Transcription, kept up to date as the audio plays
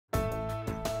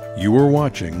You are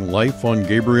watching Life on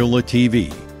Gabriola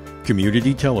TV,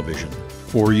 community television,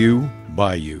 for you,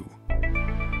 by you.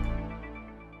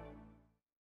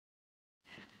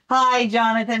 Hi,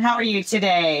 Jonathan. How are you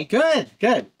today? Good,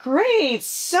 good. Great.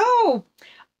 So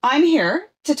I'm here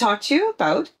to talk to you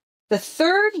about the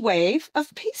third wave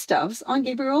of peace doves on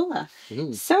Gabriola.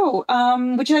 So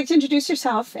would you like to introduce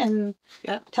yourself and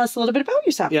tell us a little bit about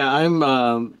yourself? Yeah,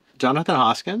 I'm Jonathan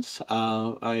Hoskins.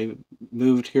 I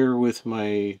moved here with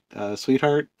my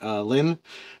sweetheart, Lynne.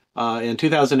 In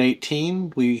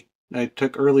 2018, I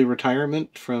took early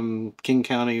retirement from King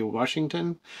County,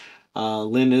 Washington.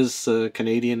 Lynne is a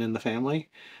Canadian in the family,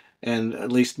 and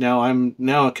at least I'm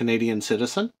now a Canadian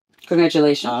citizen.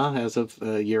 Congratulations. As of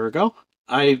a year ago.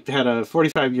 I had a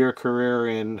 45-year career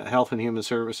in health and human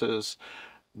services,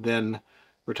 then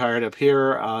retired up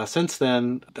here. Since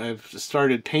then, I've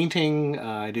started painting.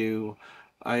 I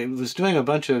was doing a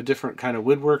bunch of different kind of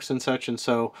woodworks and such, and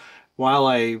so while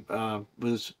I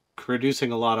was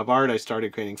producing a lot of art, I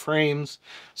started creating frames.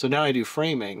 So now I do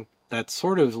framing. That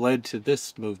sort of led to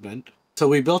this movement. So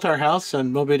we built our house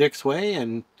on Moby Dick's Way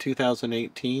in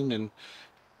 2018, and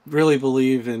really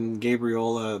believe in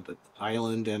Gabriola the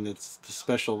island and the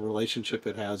special relationship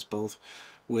it has both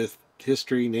with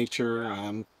history, nature,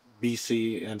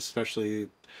 BC, and especially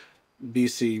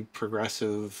BC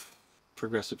progressive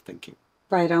thinking.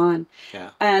 Right on.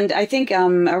 Yeah. And I think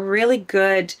a really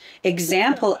good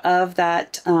example of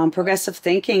that progressive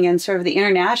thinking and sort of the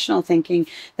international thinking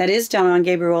that is done on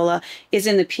Gabriola is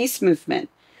in the peace movement.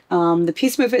 The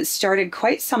peace movement started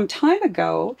quite some time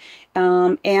ago,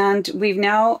 and we've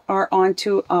now are on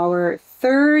to our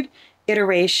third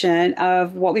iteration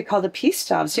of what we call the peace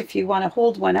doves. If you want to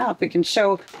hold one up, we can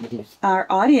show our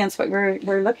audience what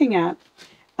we're looking at.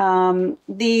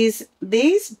 These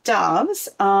doves,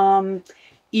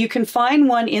 you can find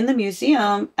one in the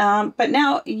museum, but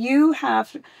now you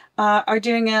are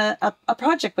doing a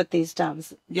project with these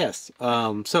doves. Yes.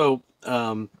 It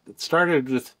started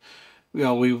with,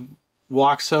 we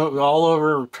walked travel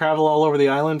all over the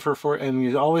island and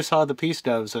you always saw the peace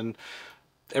doves, and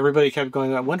everybody kept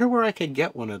going, I wonder where I could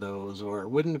get one of those, or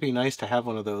wouldn't it be nice to have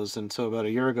one of those? And so about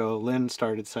a year ago, Lynne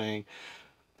started saying,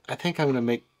 I think I'm going to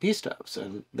make peace doves.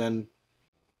 And then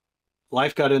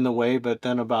life got in the way, but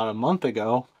then about a month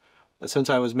ago, since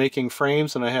I was making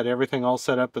frames and I had everything all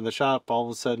set up in the shop, all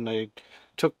of a sudden I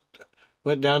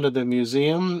went down to the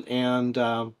museum and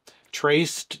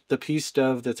traced the peace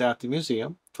dove that's at the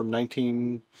museum from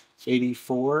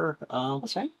 1984.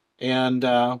 That's right.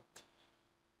 And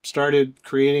started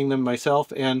creating them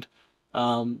myself. And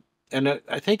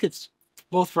I think it's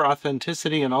both for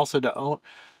authenticity and also to own.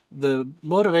 The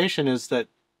motivation is that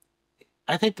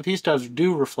I think the peace doves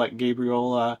do reflect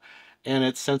Gabriola and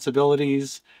its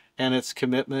sensibilities and its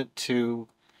commitment to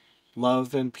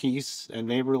love and peace and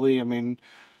neighborly. I mean,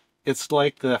 it's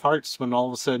like the hearts when all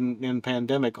of a sudden in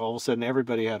pandemic, all of a sudden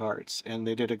everybody had hearts, and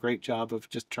they did a great job of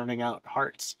just turning out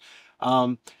hearts.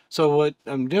 So what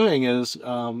I'm doing is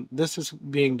this is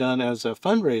being done as a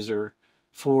fundraiser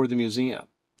for the museum.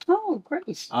 Oh,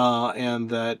 great. And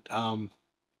that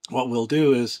what we'll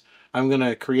do is I'm going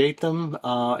to create them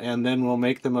and then we'll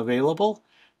make them available,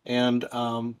 and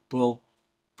we'll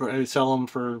sell them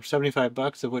for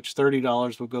 $75, of which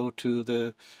 $30 will go to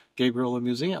the Gabriola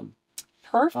Museum.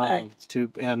 Perfect. To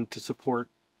support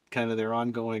kind of their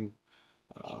ongoing,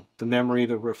 the memory,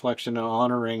 the reflection, and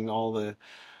honoring all the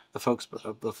folks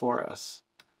before us.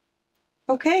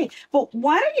 Okay. Well,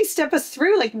 why don't you step us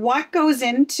through, like, what goes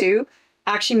into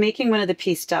actually making one of the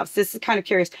peace doves? This is kind of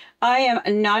curious. I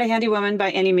am not a handy woman by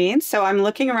any means, so I'm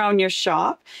looking around your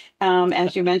shop.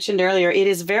 As you mentioned earlier, it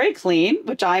is very clean,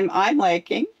 which I'm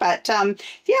liking. But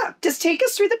yeah, just take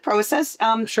us through the process.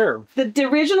 Sure. The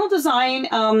original design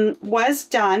was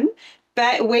done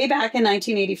way back in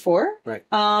 1984. Right.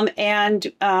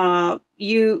 And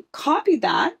you copied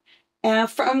that.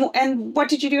 And what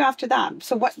did you do after that?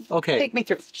 So what? Okay. Take me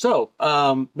through. So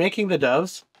making the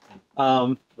doves,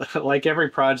 like every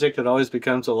project, it always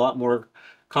becomes a lot more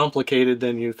complicated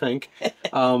than you think.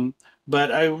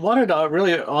 But I wanted to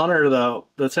really honor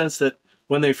the sense that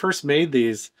when they first made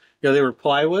these, they were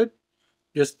plywood,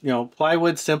 just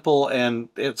plywood, simple, and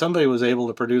somebody was able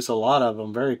to produce a lot of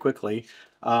them very quickly.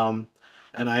 And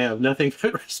I have nothing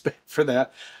but respect for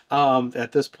that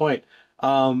at this point.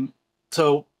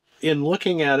 So in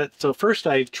looking at it, so first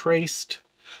I traced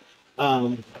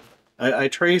I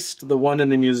traced the one in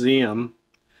the museum,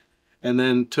 and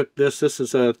then took this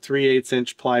is a 3/8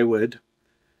 inch plywood,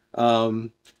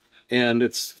 and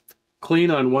it's clean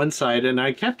on one side, and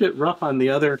I kept it rough on the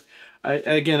other.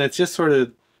 Again, it's just sort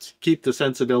of keep the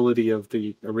sensibility of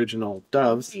the original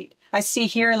doves. I see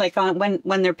here, like on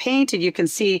when they're painted, you can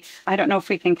see, I don't know if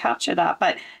we can capture that,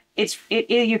 but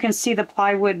you can see the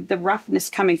plywood, the roughness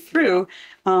coming through,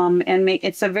 and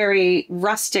it's a very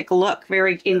rustic look,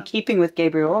 very in keeping with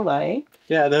Gabriola. Eh?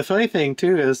 Yeah, the funny thing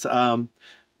too is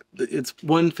it's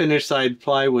one finished side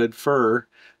plywood fir.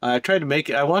 I tried to make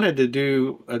it, I wanted to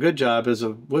do a good job as a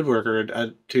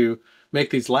woodworker to make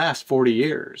these last 40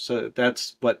 years.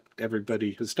 That's what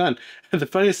everybody has done. And the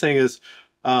funniest thing is,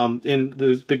 in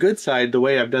the good side, the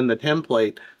way I've done the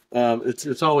template,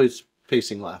 it's always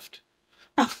facing left.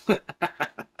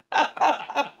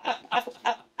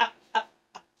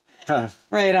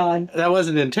 Right on. That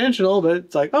wasn't intentional, but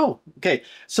it's like, oh, okay.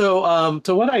 So,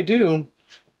 so what I do,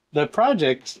 the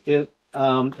project, and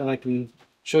I can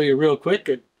show you real quick.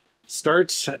 It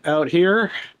starts out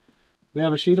here. We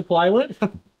have a sheet of plywood,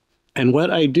 and what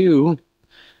I do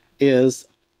is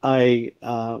I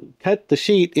cut the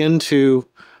sheet into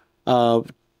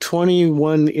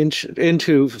 21-inch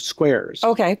into squares.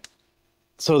 Okay.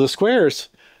 So the squares,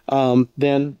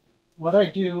 then what I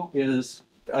do is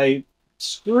I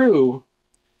screw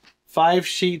 5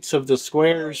 sheets of the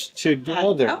squares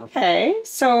together. Okay,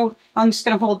 so I'm just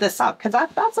going to hold this up because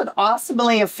that's an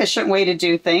awesomely efficient way to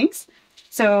do things.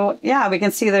 So yeah, we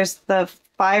can see there's the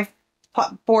 5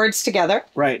 boards together.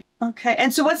 Right. Okay,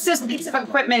 and so what's this piece of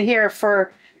equipment here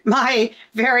for my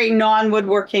very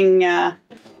non-woodworking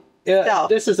self?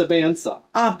 This is a bandsaw.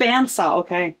 A bandsaw,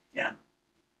 okay. Yeah.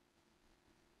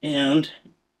 And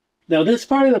now this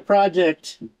part of the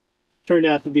project turned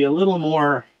out to be a little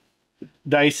more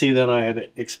dicey than I had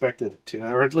expected it to,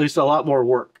 or at least a lot more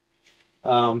work.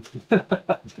 All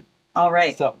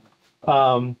right. So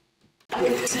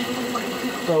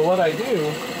what I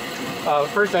do,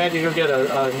 first I had to go get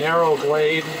a narrow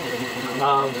blade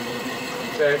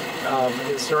that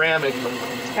is ceramic.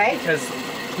 Okay. Because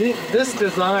this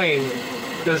design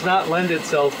does not lend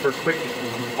itself for quick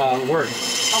work.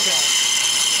 Okay.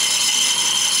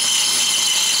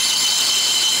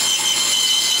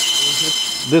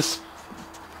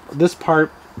 This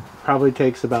part probably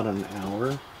takes about an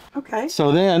hour. Okay.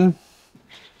 So then,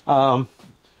 when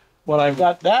I've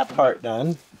got that part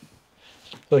done,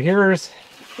 so here's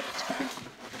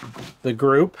the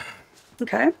group.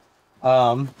 Okay.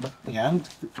 And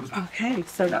Okay,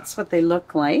 so that's what they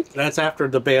look like. that's after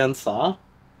the bandsaw.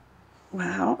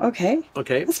 Wow. Okay.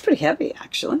 Okay. That's pretty heavy,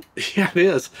 actually. Yeah, it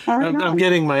is. All right, I'm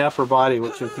getting my upper body,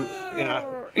 which is, yeah.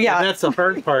 Yeah. And that's the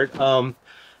hard part.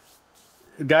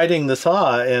 Guiding the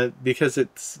saw, because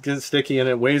it's sticky and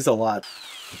it weighs a lot.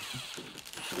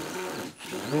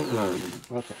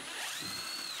 Okay.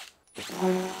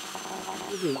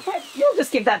 Okay, you'll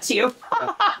just give that to you.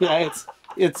 Yeah,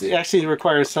 it's actually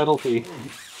requires subtlety.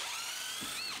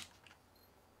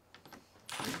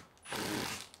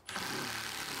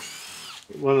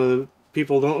 One of the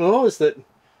people don't know is that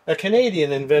a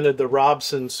Canadian invented the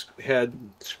Robson's head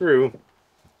screw,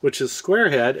 which is square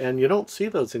head, and you don't see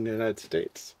those in the United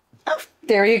States. Oh,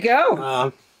 there you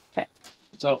go. Okay.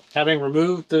 So, having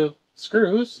removed the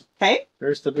screws, Okay.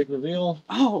 there's the big reveal.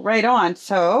 Oh, right on.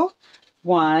 So,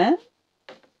 1,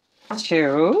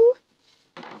 2,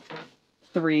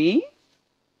 3,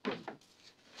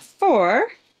 4,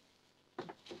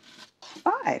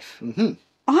 5. Mm-hmm.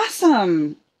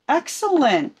 Awesome.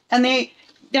 Excellent. And they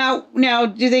now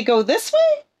do they go this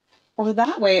way or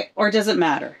that way, or does it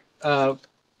matter?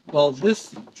 Well,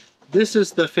 this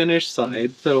is the finished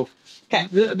side, so Okay.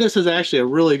 This is actually a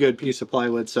really good piece of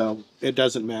plywood, so it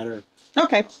doesn't matter.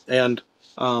 Okay. And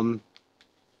so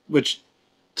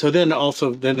then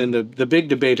in the big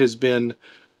debate has been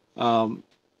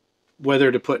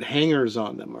whether to put hangers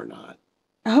on them or not.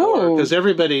 Oh. Because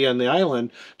everybody on the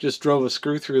island just drove a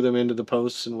screw through them into the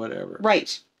posts and whatever.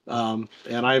 Right. And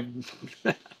I'm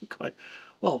going,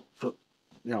 well, but,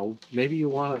 maybe you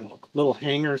want a little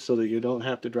hanger so that you don't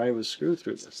have to drive a screw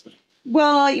through this thing.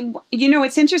 Well,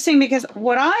 it's interesting because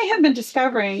what I have been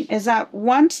discovering is that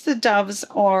once the doves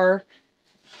are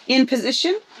in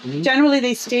position, generally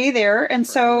they stay there. And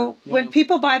so when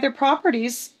people buy their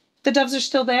properties, the doves are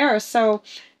still there. So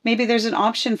maybe there's an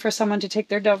option for someone to take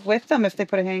their dove with them if they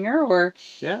put a hanger, or,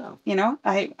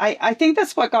 I think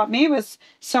that's what got me was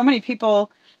so many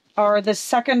people are the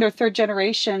second or third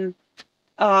generation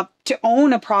to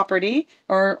own a property,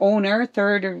 or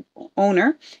third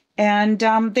owner, and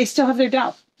they still have their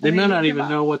dove. They may not even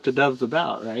know what the dove's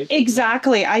about, right?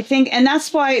 Exactly. I think, and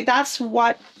that's what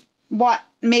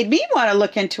made me want to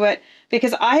look into it,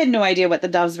 because I had no idea what the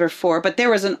doves were for, but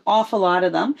there was an awful lot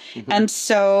of them. Mm-hmm. And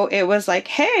so it was like,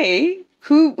 hey,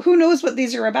 who knows what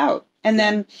these are about? And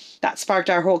then that sparked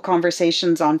our whole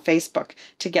conversations on Facebook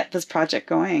to get this project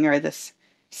going, or this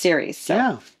series.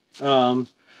 So, Um,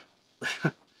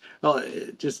 well,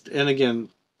 and again,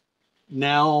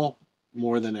 now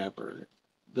more than ever,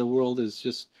 the world is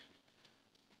just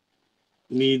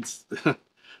needs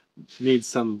needs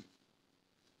some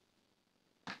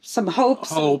hope,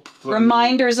 hope,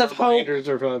 reminders of hope.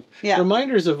 Yeah.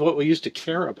 Reminders of what we used to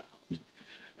care about.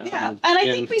 Yeah, and I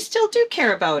think we still do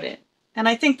care about it. And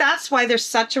I think that's why there's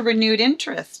such a renewed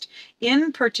interest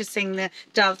in purchasing the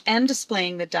doves and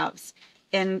displaying the doves.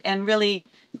 And really,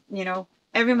 you know,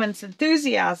 everyone's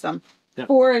enthusiasm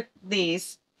for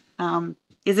these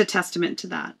is a testament to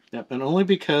that. Yep, and only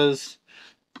because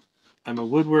I'm a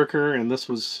woodworker and this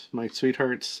was my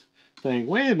sweetheart's thing.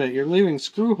 Wait a minute, you're leaving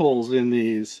screw holes in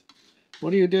these.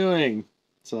 What are you doing?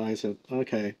 So I said,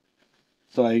 okay.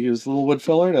 So I used a little wood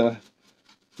filler to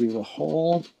leave a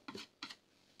hole.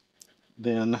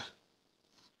 Then,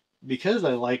 because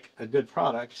I like a good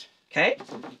product. Okay.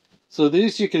 So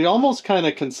these, you could almost kind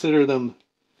of consider them,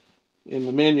 in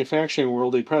the manufacturing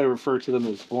world, they probably refer to them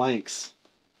as blanks.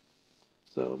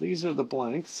 So these are the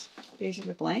blanks. These are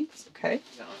the blanks, okay.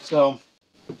 So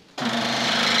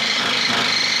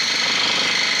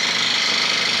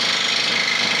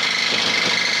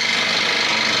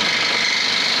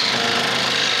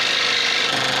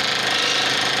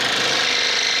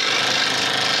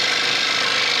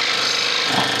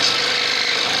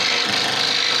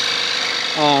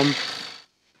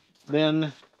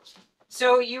then.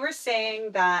 So you were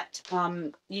saying that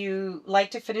you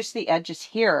like to finish the edges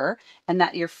here, and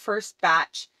that your first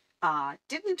batch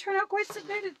didn't turn out quite so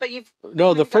good, but you've...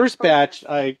 No, the first batch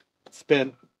I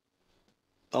spent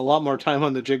a lot more time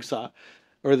on the jigsaw,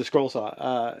 or the scroll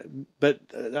saw, but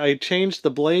I changed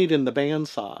the blade in the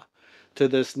bandsaw to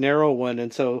this narrow one,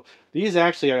 and so these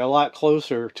actually are a lot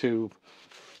closer to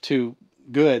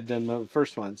good than the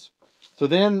first ones. So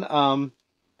then,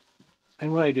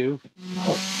 and what I do...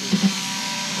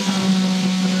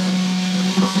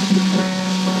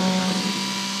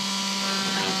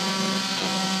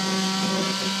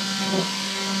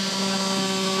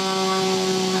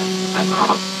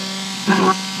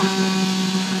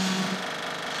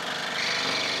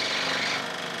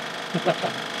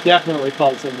 Definitely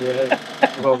falls into it of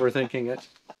overthinking it.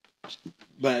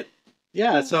 But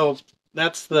yeah, so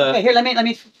that's the... Okay, here, let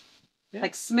me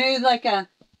like smooth like a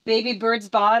baby bird's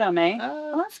bottom, eh?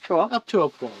 Oh, that's cool. Up to a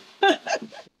point.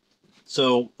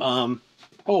 So, a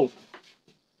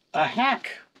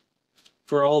hack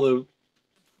for all the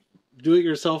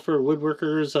do-it-yourselfer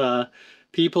woodworkers,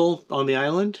 people on the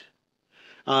island.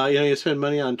 You know, you spend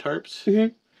money on tarps.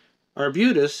 Mm-hmm.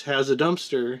 Arbutus has a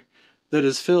dumpster that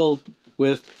is filled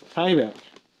with Tyvek.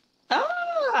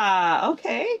 Ah,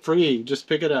 okay. Free, just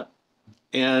pick it up,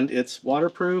 and it's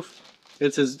waterproof.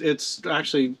 It's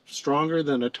actually stronger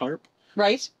than a tarp.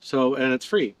 Right. So, and it's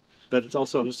free, but it's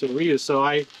also just a reuse. So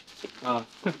I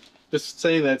just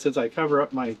saying that since I cover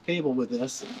up my table with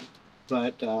this,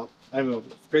 but I'm a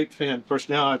great fan. Of course,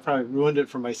 now I probably ruined it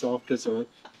for myself because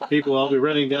people will be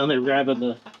running down there grabbing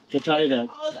the Tyvek.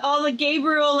 All the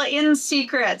Gabriola in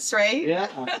secrets, right?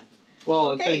 Yeah.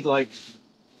 Well, and things like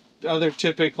other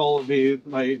typical would be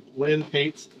my Lynne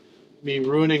hates me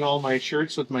ruining all my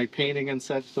shirts with my painting and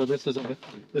such. So this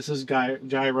is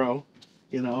gyro,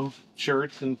 you know,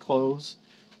 shirts and clothes.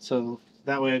 So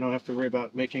that way I don't have to worry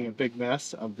about making a big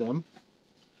mess of them.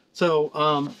 So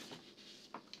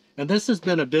and this has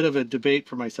been a bit of a debate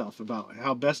for myself about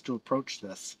how best to approach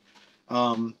this.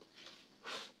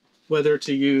 Whether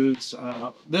to use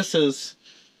this is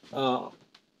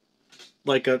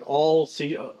like an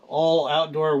all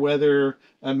outdoor weather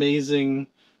amazing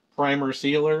primer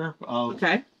sealer of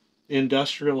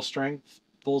industrial strength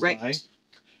bullseye. Right.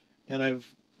 And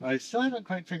I still haven't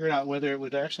quite figured out whether it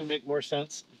would actually make more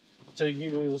sense to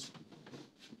use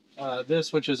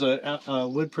this, which is a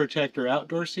wood protector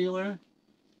outdoor sealer.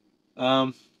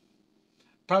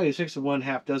 Probably 6 of one,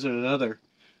 half dozen of another.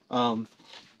 But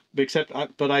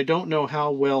I don't know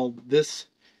how well this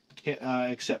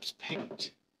accepts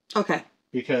paint. Okay.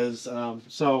 Because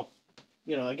so,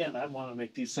 you know, again, I want to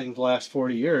make these things last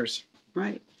 40 years.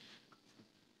 Right.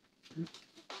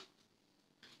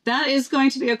 That is going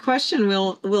to be a question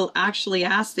we'll actually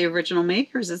ask the original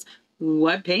makers: is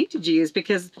what paint did you use?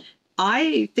 Because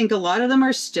I think a lot of them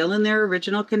are still in their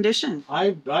original condition.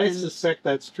 I suspect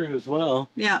that's true as well.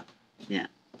 Yeah. Yeah.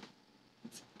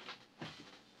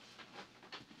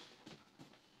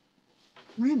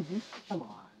 Really? Come on.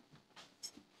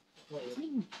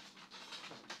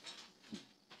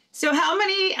 So how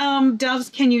many doves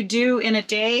can you do in a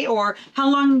day, or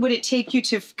how long would it take you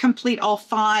to complete all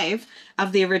 5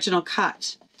 of the original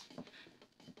cut?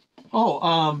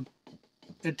 Oh,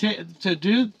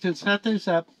 to set this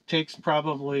up takes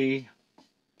probably,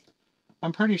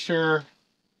 I'm pretty sure,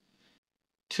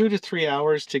 2 to 3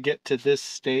 hours to get to this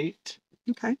state.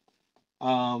 Okay.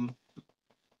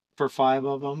 For 5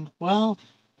 of them. Well,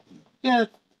 yeah,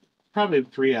 probably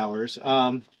 3 hours.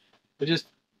 But just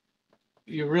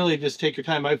you really just take your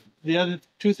time. The other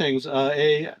two things.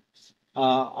 I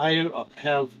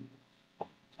have.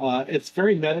 It's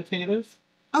very meditative.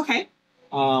 Okay.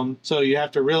 So you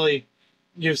have to really.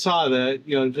 You saw that,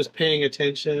 just paying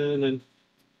attention and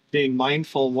being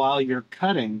mindful while you're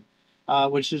cutting,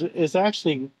 which is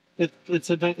actually it's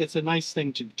a nice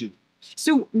thing to do.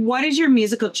 So, what is your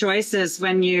musical choices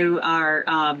when you are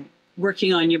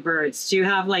working on your birds? Do you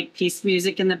have like piece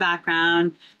music in the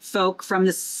background, folk from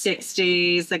the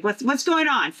 '60s? Like, what's going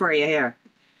on for you here?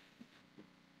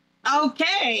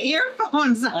 Okay,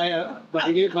 earphones.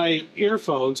 I get my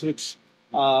earphones, which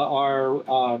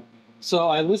are so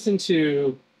I listen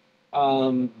to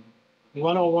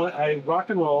 101. I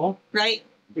rock and roll, Right.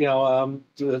 the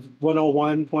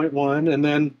 101.1, and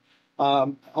then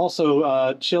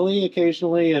also Chili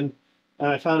occasionally, and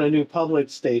I found a new public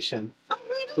station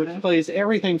which plays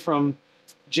everything from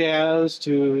jazz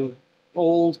to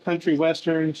old country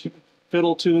western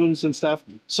fiddle tunes and stuff.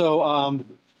 So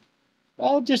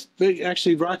I'll just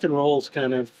actually rock and roll is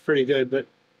kind of pretty good, but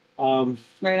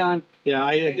Right on. yeah,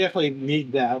 I definitely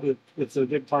need that. It's a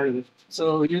big part of it.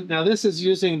 So now this is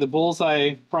using the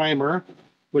Bullseye primer,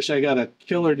 which I got a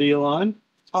killer deal on.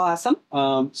 Awesome.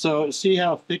 So see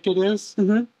how thick it is?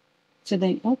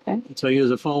 Mm-hmm. Okay. So I use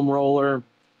a foam roller,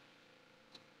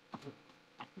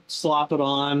 slop it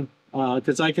on,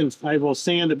 because I will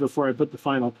sand it before I put the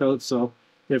final coat. So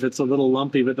if it's a little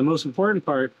lumpy, but the most important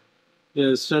part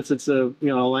is, since it's a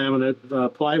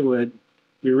laminate plywood,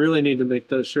 you really need to make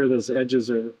sure those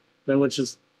edges are.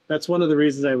 That's one of the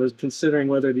reasons I was considering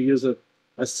whether to use a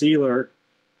sealer,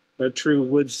 a true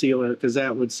wood sealer, because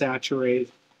that would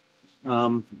saturate.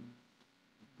 But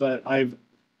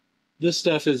this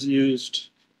stuff is used,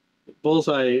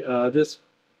 Bullseye, this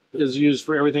is used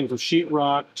for everything from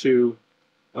sheetrock to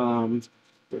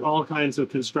all kinds of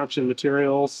construction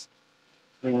materials.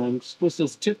 And this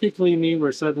is typically me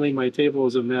where suddenly my table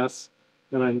is a mess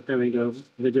and I'm having to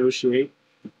negotiate.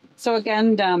 So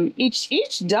again, each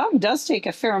dove does take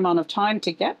a fair amount of time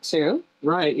to get to.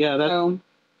 Right, yeah.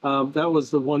 That was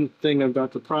the one thing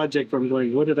about the project where I'm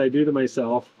going, what did I do to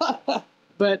myself?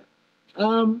 But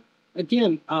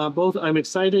again, I'm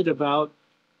excited about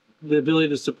the ability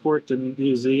to support the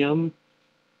museum.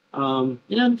 And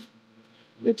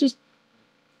it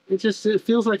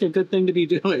feels like a good thing to be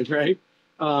doing, right?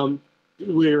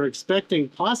 We're expecting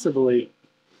possibly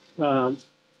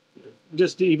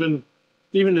just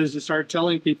even as you start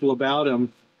telling people about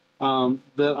them,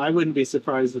 that I wouldn't be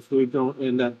surprised if we don't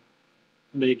end up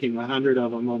making 100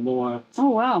 of them or more. Oh,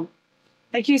 wow.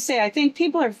 Like you say, I think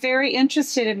people are very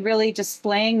interested in really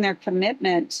displaying their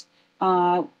commitment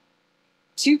to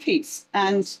peace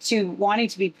and to wanting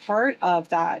to be part of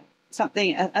that.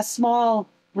 Something, a small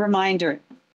reminder.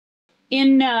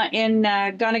 In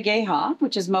Ganageha,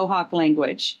 which is Mohawk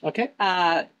language, Okay.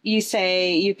 you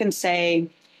can say,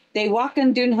 "They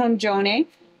wakan dunhum jone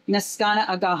naskana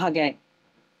agahage,"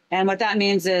 and what that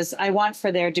means is, I want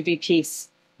for there to be peace.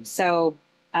 So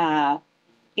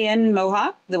in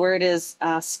Mohawk, the word is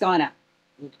skana,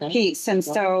 peace, and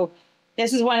so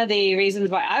this is one of the reasons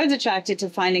why I was attracted to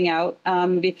finding out,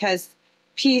 because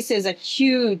peace is a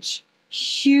huge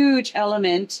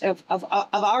element of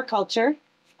our culture.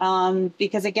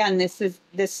 Because again, this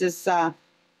is how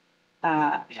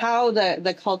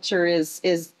the culture is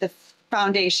the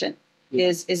foundation,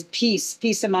 is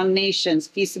peace among nations,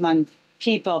 peace among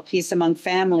people, peace among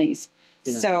families.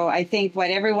 Yeah. So I think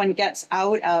what everyone gets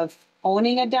out of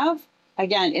owning a dove,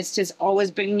 again, it's just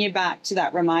always bringing you back to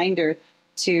that reminder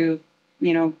to,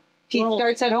 peace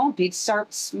starts at home. Peace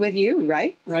starts with you,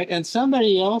 right? Right. And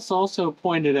somebody else also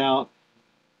pointed out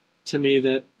to me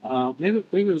that maybe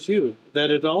it was you, that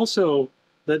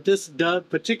this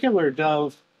particular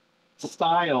dove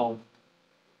style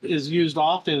is used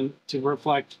often to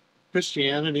reflect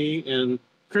Christianity and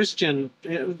Christian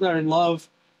love,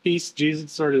 peace,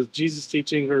 Jesus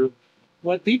teaching. Or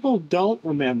what people don't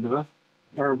remember,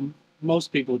 or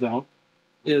most people don't,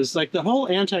 is like the whole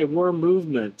anti-war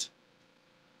movement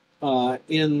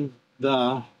in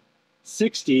the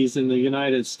 60s in the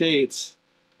United States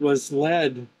was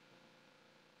led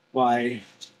by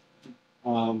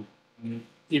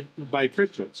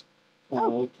Christians,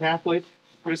 Catholic,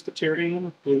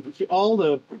 Presbyterian,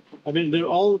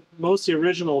 most of the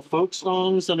original folk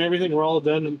songs and everything were all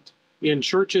done in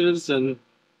churches, and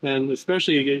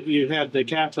especially you had the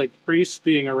Catholic priests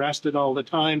being arrested all the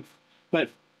time. But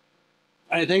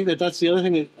I think that that's the other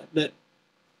thing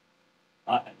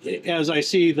as I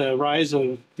see the rise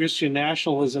of Christian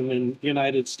nationalism in the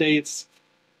United States,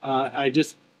 I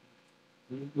just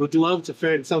would love to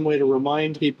find some way to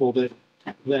remind people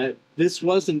that this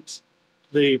wasn't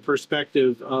the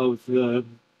perspective of the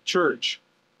church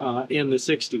in the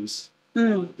 60s.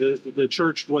 The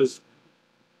church was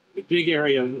a big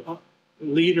area of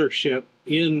leadership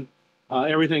in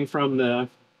everything from the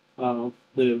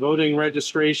voting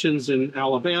registrations in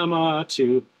Alabama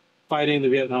to fighting the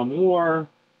Vietnam War,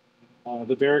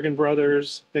 the Berrigan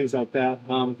brothers, things like that.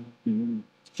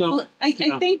 So well, I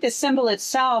think the symbol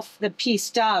itself, the peace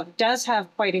dove, does have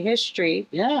quite a history.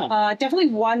 Yeah.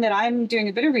 Definitely one that I'm doing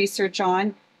a bit of research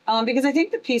on, because I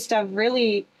think the peace dove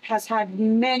really has had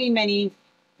many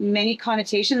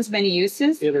connotations, many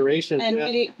uses, Iterations, and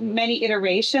many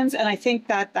iterations. And I think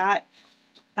that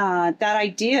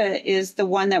idea is the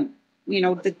one that, you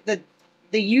know,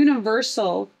 the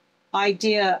universal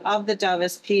idea of the dove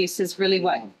as peace is really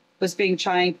what was being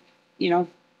trying, you know,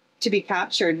 to be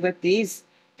captured with these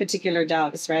particular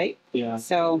doves, right? Yeah.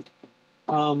 So,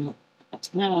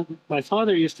 yeah, my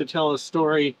father used to tell a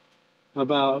story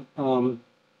about an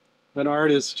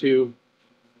artist who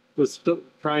was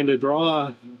trying to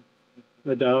draw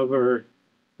a dove,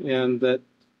 and that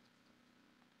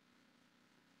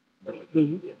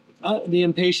the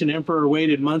impatient emperor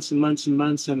waited months and months and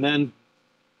months, and then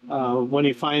when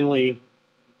he finally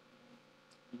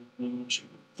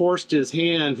forced his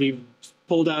hand, he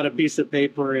pulled out a piece of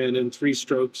paper and in 3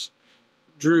 strokes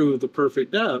drew the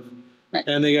perfect dove. Right.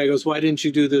 And the guy goes, "Why didn't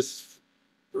you do this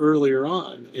earlier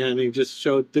on?" And he just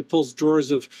showed, it pulls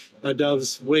drawers of a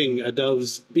dove's wing, a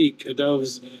dove's beak, a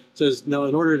dove's, says, no,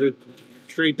 in order to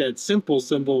create that simple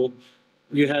symbol,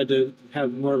 you had to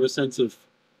have more of a sense of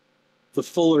the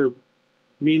fuller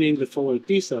meaning, the fuller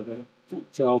piece of it.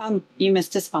 So you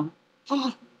missed a spot.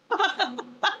 I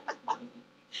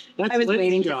was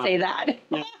waiting to say that.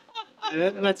 Yeah.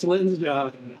 That's Lynne's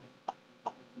job.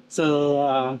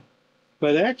 So,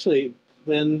 but actually,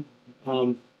 then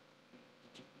I'm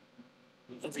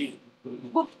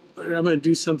going to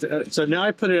do something. So now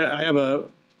I put it. I have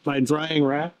my drying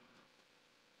rack.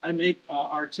 I make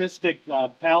artistic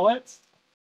palettes.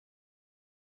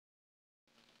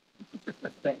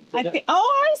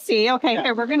 I see. Okay,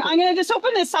 here I'm gonna just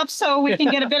open this up so we can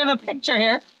get a bit of a picture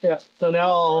here. Yeah. So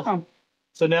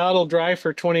now it'll dry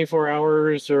for 24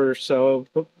 hours or so.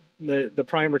 The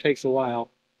primer takes a while,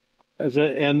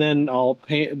 and then I'll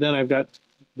paint. Then I've got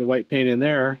the white paint in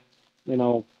there, and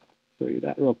I'll show you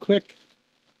that real quick.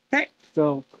 Okay.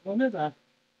 So what is that?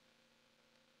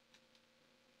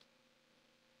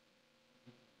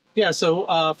 Yeah,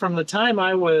 so from the time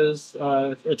I was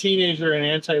a teenager in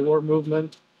anti-war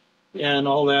movement and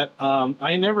all that,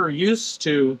 I never used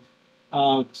to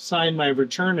sign my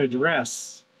return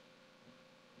address.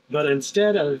 But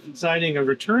instead of signing a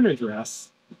return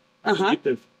address,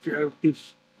 this'll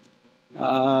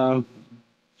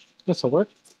work.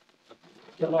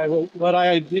 What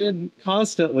I did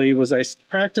constantly was I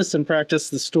practiced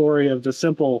the story of the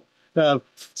simple.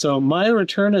 So my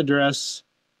return address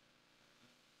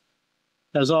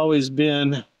has always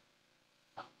been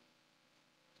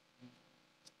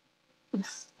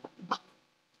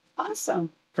awesome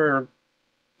for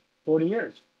 40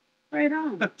 years. Right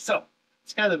on. So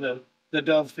it's kind of the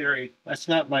dove theory. That's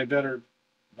not my better.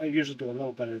 I usually do a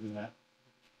little better than that.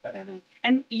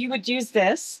 And you would use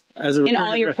this As a in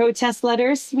all your protest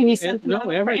letters when you sent them out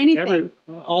for anything?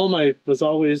 All my was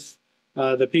always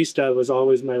the peace dove was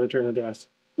always my return address.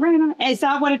 Right on. Is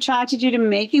that what attracted you to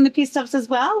making the peace doves as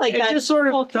well? Like it that just sort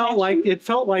whole of felt like it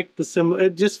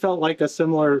just felt like a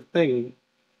similar thing,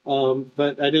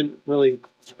 but I didn't really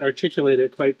articulate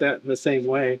it quite that in the same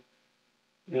way,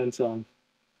 and so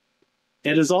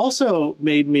it has also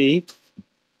made me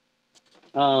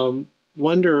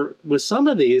wonder with some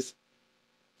of these,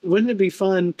 wouldn't it be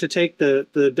fun to take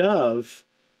the dove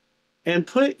and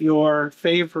put your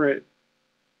favorite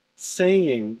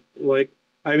saying, like,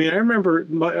 I mean, I remember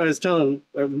I was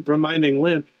reminding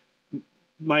Lynne,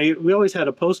 we always had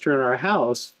a poster in our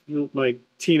house. My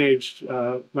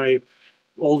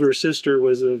older sister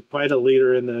was quite a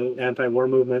leader in the anti-war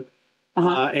movement,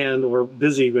 and we're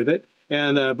busy with it.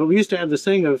 And but we used to have this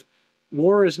thing of,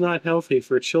 war is not healthy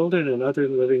for children and other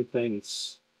living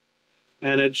things.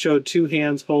 And it showed 2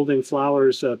 hands holding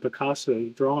flowers, Picasso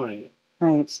drawing.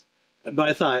 Right. But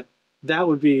I thought that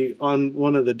would be on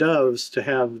one of the doves to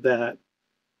have that.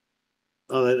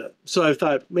 So I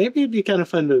thought maybe it'd be kind of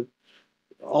fun to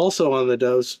also on the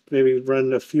doves, maybe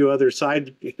run a few other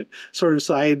side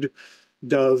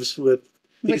doves with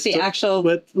with the actual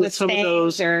with some of sayings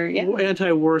those or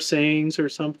anti-war sayings or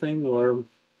something, or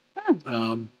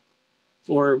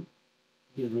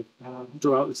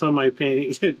draw some of my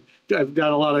paintings. I've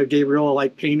got a lot of Gabriola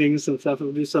like paintings and stuff.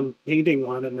 We'll do some painting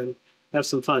on and then have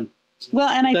some fun. Well,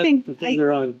 and I think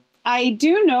they're on. I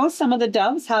do know some of the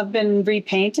doves have been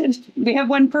repainted. We have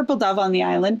one purple dove on the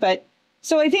island, but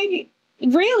so I think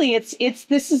really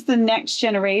this is the next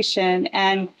generation,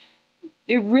 and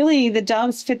it really, the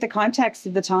doves fit the context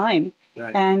of the time.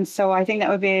 Right. And so I think that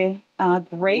would be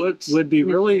great. What would be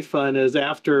really fun is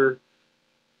after,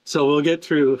 so we'll get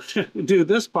through, do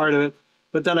this part of it,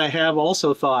 but then I have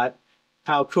also thought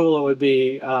how cool it would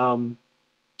be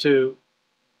to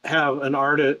have an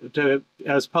artist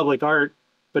as public art,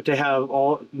 but to have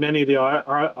many of the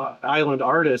island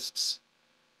artists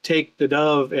take the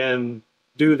dove and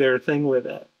do their thing with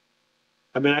it.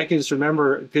 I mean, I can just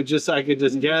remember, I could just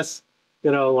guess,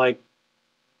 like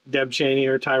Deb Cheney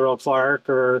or Tyrell Clark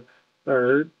or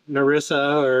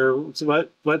Narissa, or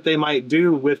what they might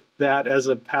do with that as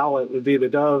a palette would be the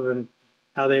dove, and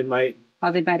how they might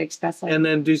express it. And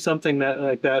then do something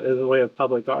like that as a way of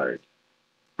public art.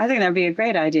 I think that'd be a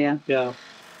great idea. Yeah.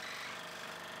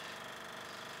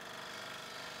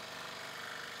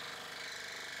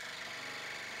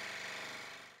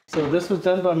 So this was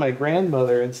done by my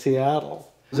grandmother in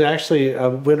Seattle. It was actually a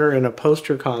winner in a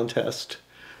poster contest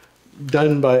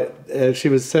done by, she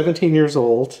was 17 years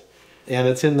old, and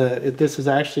it's in this is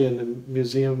actually in the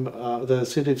museum, the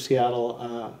City of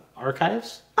Seattle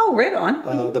archives. Oh, right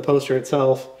on. The poster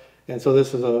itself. And so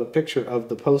this is a picture of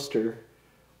the poster,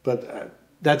 but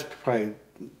that's probably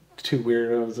too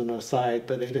weird as an aside,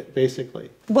 but it basically.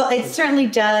 Well, it certainly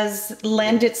does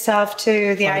lend itself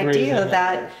to the idea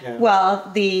that,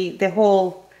 well, the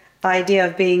whole idea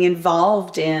of being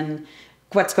involved in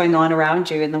what's going on around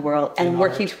you in the world and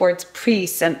working towards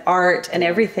peace and art and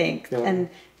everything. Yeah. And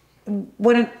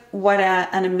what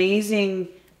an amazing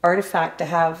artifact to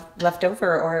have left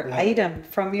over, or item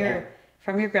from your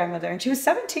grandmother. And she was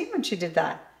 17 when she did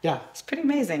that. Yeah. It's pretty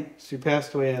amazing. She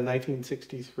passed away in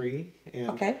 1963.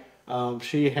 And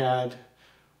she had,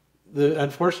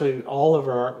 unfortunately, all of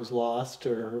her art was lost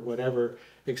or whatever,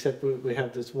 except we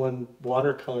have this one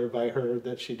watercolor by her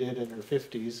that she did in her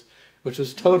 50s, which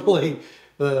was totally,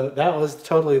 that was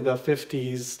totally the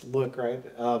 50s look, right?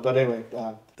 But anyway,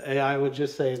 I would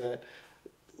just say that,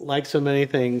 like so many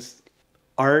things,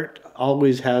 art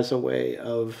always has a way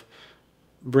of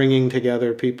bringing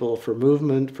together people for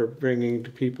movement, for bringing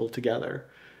people together.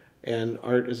 And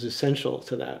art is essential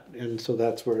to that. And so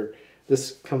that's where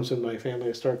this comes in my family.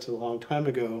 It starts a long time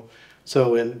ago.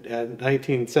 So in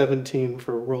 1917,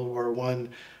 for World War I,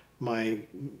 my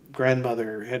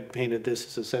grandmother had painted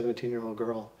this as a 17-year-old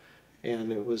girl.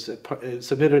 And it was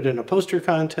submitted in a poster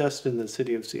contest in the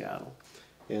city of Seattle.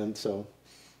 And so,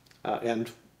 and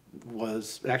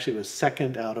was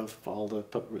second out of all the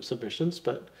submissions,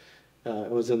 but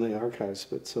it was in the archives.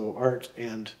 But so art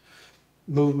and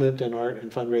movement and art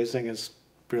and fundraising is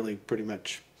really pretty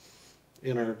much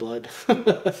in our blood.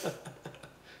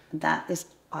 That is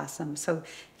awesome. So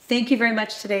thank you very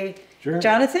much today, Sure.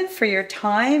 Jonathan, for your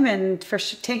time and for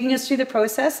taking us through the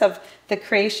process of the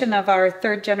creation of our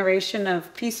third generation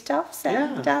of peace stuffs.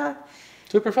 And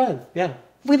super fun. Yeah.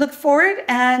 We look forward.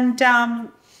 And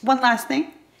one last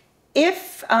thing,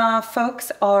 if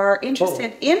folks are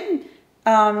interested in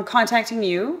contacting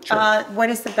you,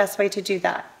 what is the best way to do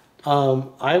that?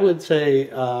 I would say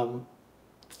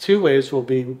two ways will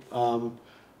be,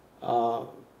 one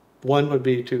would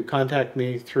be to contact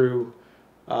me through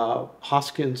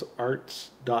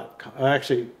hoskinsarts.com,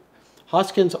 actually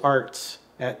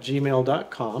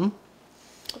hoskinsarts@gmail.com,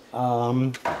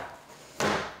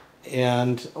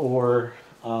 and or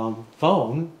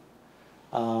phone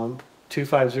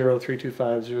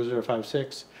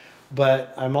 250-325-0056.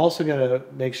 But I'm also going to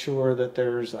make sure that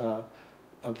there's a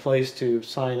place to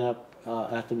sign up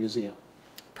at the museum.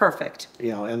 Perfect.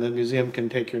 And the museum can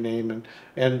take your name,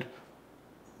 and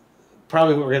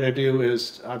probably what we're going to do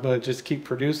is I'm going to just keep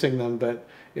producing them, but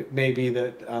it may be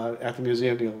that at the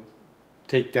museum you'll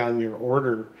take down your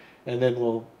order, and then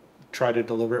we'll try to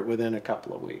deliver it within a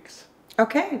couple of weeks.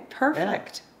 Okay,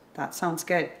 perfect. Yeah. That sounds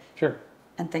good. Sure.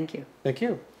 And thank you. Thank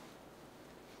you.